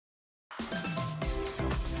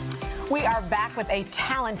We are back with a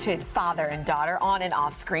talented father and daughter on and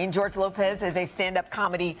off screen. George Lopez is a stand-up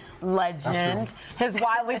comedy legend. His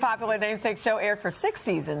wildly popular namesake show aired for 6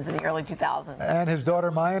 seasons in the early 2000s. And his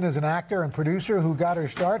daughter Mayan is an actor and producer who got her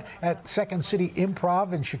start at Second City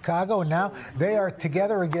Improv in Chicago. And now they are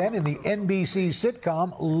together again in the NBC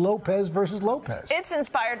sitcom Lopez versus Lopez. It's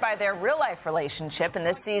inspired by their real-life relationship, and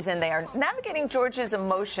this season they are navigating George's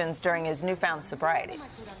emotions during his newfound sobriety.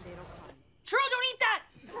 Churro, don't eat that!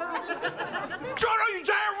 Churro, you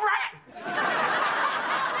giant rat!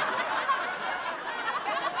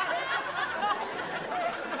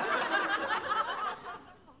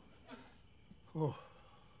 Oh,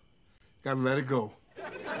 gotta let it go.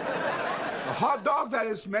 A hot dog that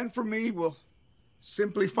is meant for me will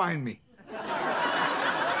simply find me.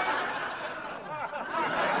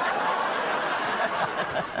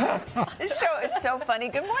 This show is so funny.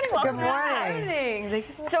 Good morning, welcome. Good morning.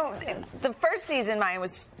 So, the first season, Mayan,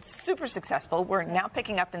 was super successful. We're now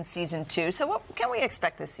picking up in season 2. So, what can we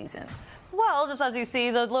expect this season? Well, just as you see,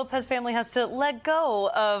 the Lopez family has to let go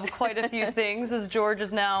of quite a few things as George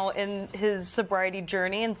is now in his sobriety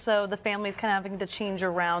journey, and so the family's kind of having to change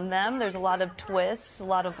around them. There's a lot of twists, a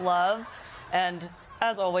lot of love, and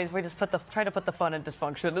as always, we just try to put the fun in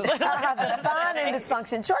dysfunction. The fun and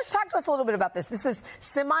dysfunction. George, talk to us a little bit about this. This is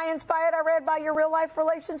semi-inspired, I read, by your real-life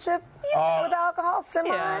relationship with alcohol?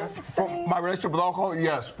 My relationship with alcohol,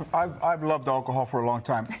 yes. I've loved alcohol for a long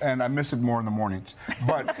time, and I miss it more in the mornings.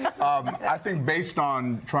 But I think based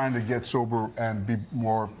on trying to get sober and be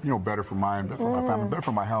more, better for mine, better for my family, better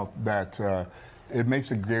for my health, that it makes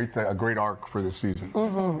a great arc for this season.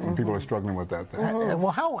 And people are struggling with that. Well,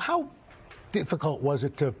 how difficult was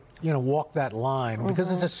it to walk that line,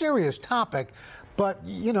 because it's a serious topic, but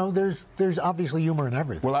there's obviously humor in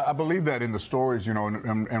everything. Well, I believe that in the stories,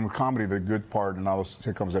 and with comedy, the good part and all those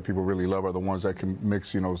sitcoms that people really love are the ones that can mix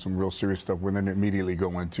some real serious stuff and then immediately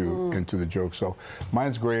go into the joke. So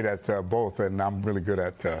mine's great at both, and I'm really good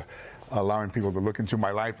at allowing people to look into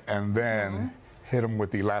my life and then hit them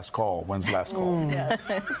with the last call. When's the last call?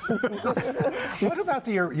 What about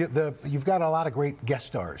you've got a lot of great guest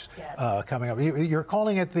stars coming up. You're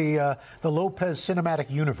calling it the Lopez Cinematic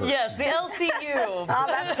Universe. Yes, the LCU. Oh,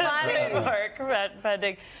 that's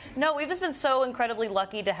funny. No, we've just been so incredibly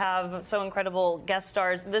lucky to have so incredible guest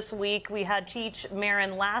stars. This week we had Cheech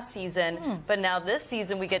Marin last season, but now this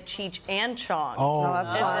season we get Cheech and Chong. Oh,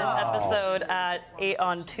 that's in fun. this episode at 8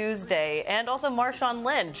 on Tuesday, and also Marshawn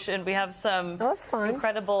Lynch, and we have some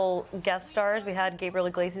incredible guest stars. We had Gabriel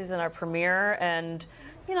Iglesias in our premiere, and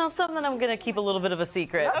something I'm going to keep a little bit of a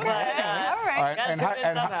secret. Okay, all right.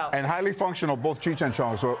 And highly functional, both Cheech and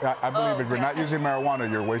Chong. So I believe if you're not using marijuana,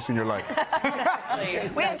 you're wasting your life.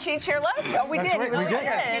 We had Cheech here last week. Oh, we That's did. right, we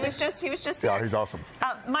did. He was just Yeah, here. he's awesome.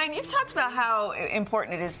 Mayan, you've talked about how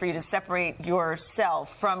important it is for you to separate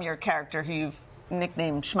yourself from your character who you've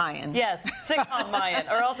nicknamed Schmayan. Yes, sitcom Mayan,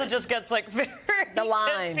 or else it just gets very The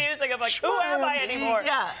line. confusing. I'm like, who am I anymore?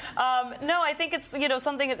 Yeah. No, I think it's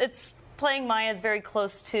something. It's playing Mayan's very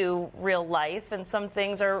close to real life, and some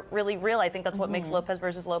things are really real. I think that's what makes Lopez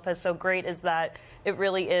versus Lopez so great, is that it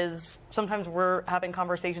really is. Sometimes we're having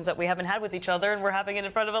conversations that we haven't had with each other, and we're having it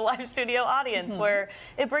in front of a live studio audience where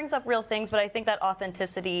it brings up real things. But I think that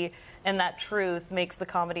authenticity and that truth makes the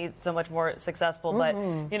comedy so much more successful. But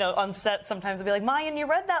on set, sometimes they'll be like, Mayan, you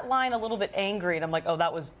read that line a little bit angry, and I'm like, oh,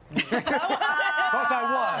 that was. But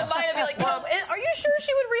I was. Mayan would be like, well, are you sure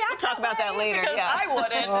she would react? We'll talk about that later. Because Yeah, I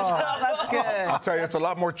wouldn't. That's good. I'll tell you, it's a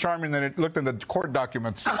lot more charming than it looked in the court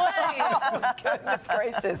documents. Oh, goodness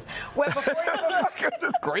gracious. Well,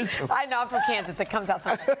 Goodness gracious. I know, I'm from Kansas. It comes out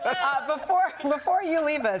sometimes. Before you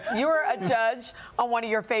leave us, you were a judge on one of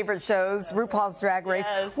your favorite shows, RuPaul's Drag Race.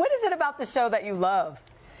 Yes. What is it about the show that you love?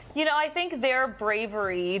 I think their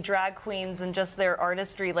bravery, drag queens, and just their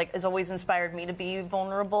artistry, has always inspired me to be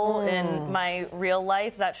vulnerable in my real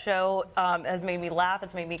life. That show has made me laugh.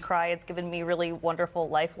 It's made me cry. It's given me really wonderful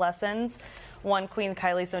life lessons. One queen,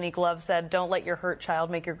 Kylie Sonique Love, said, "Don't let your hurt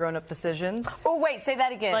child make your grown-up decisions." Oh, wait, say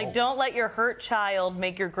that again. Don't let your hurt child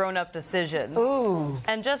make your grown-up decisions. Ooh.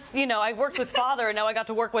 And just, I worked with father, and now I got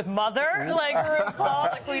to work with mother,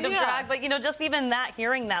 RuPaul, the queen of drag. But, just even that,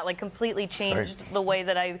 hearing that, completely changed the way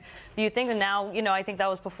that I view things. And now, I think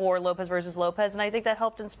that was before Lopez versus Lopez, and I think that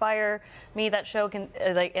helped inspire me. That show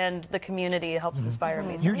and the community helps inspire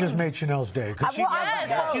me. You just made Chanel's day, because she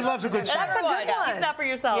loves a good That's story. a good one. Keep that for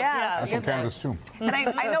yourself. Yeah, That's from Kansas, too. And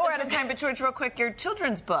I know we're out of time, but George, real quick, your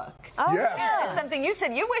children's book. Oh, Yes. It's something you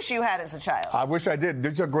said you wish you had as a child. I wish I did.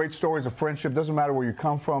 These are great stories of friendship. Doesn't matter where you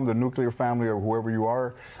come from, the nuclear family or whoever you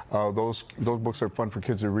are. Those books are fun for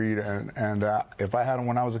kids to read. And if I had them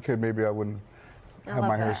when I was a kid, maybe I wouldn't have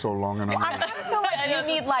my hair so long and I kind of feel like you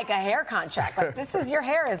need like a hair contract. Like this is your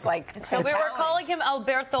hair is like. So we were calling him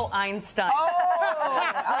Alberto Einstein. Oh,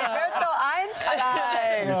 Alberto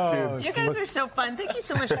Einstein. You guys are so fun. Thank you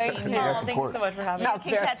so much for being here. Yes, of Thank course. you so much for having me. You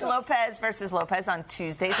can catch Lopez versus Lopez on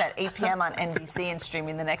Tuesdays at 8 p.m. on NBC and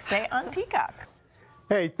streaming the next day on Peacock.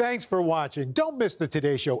 Hey, thanks for watching. Don't miss the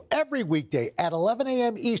Today Show every weekday at 11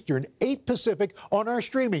 a.m. Eastern, 8 Pacific on our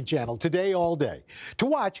streaming channel, Today All Day. To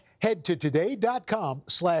watch, head to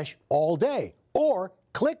today.com/allday or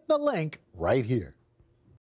click the link right here.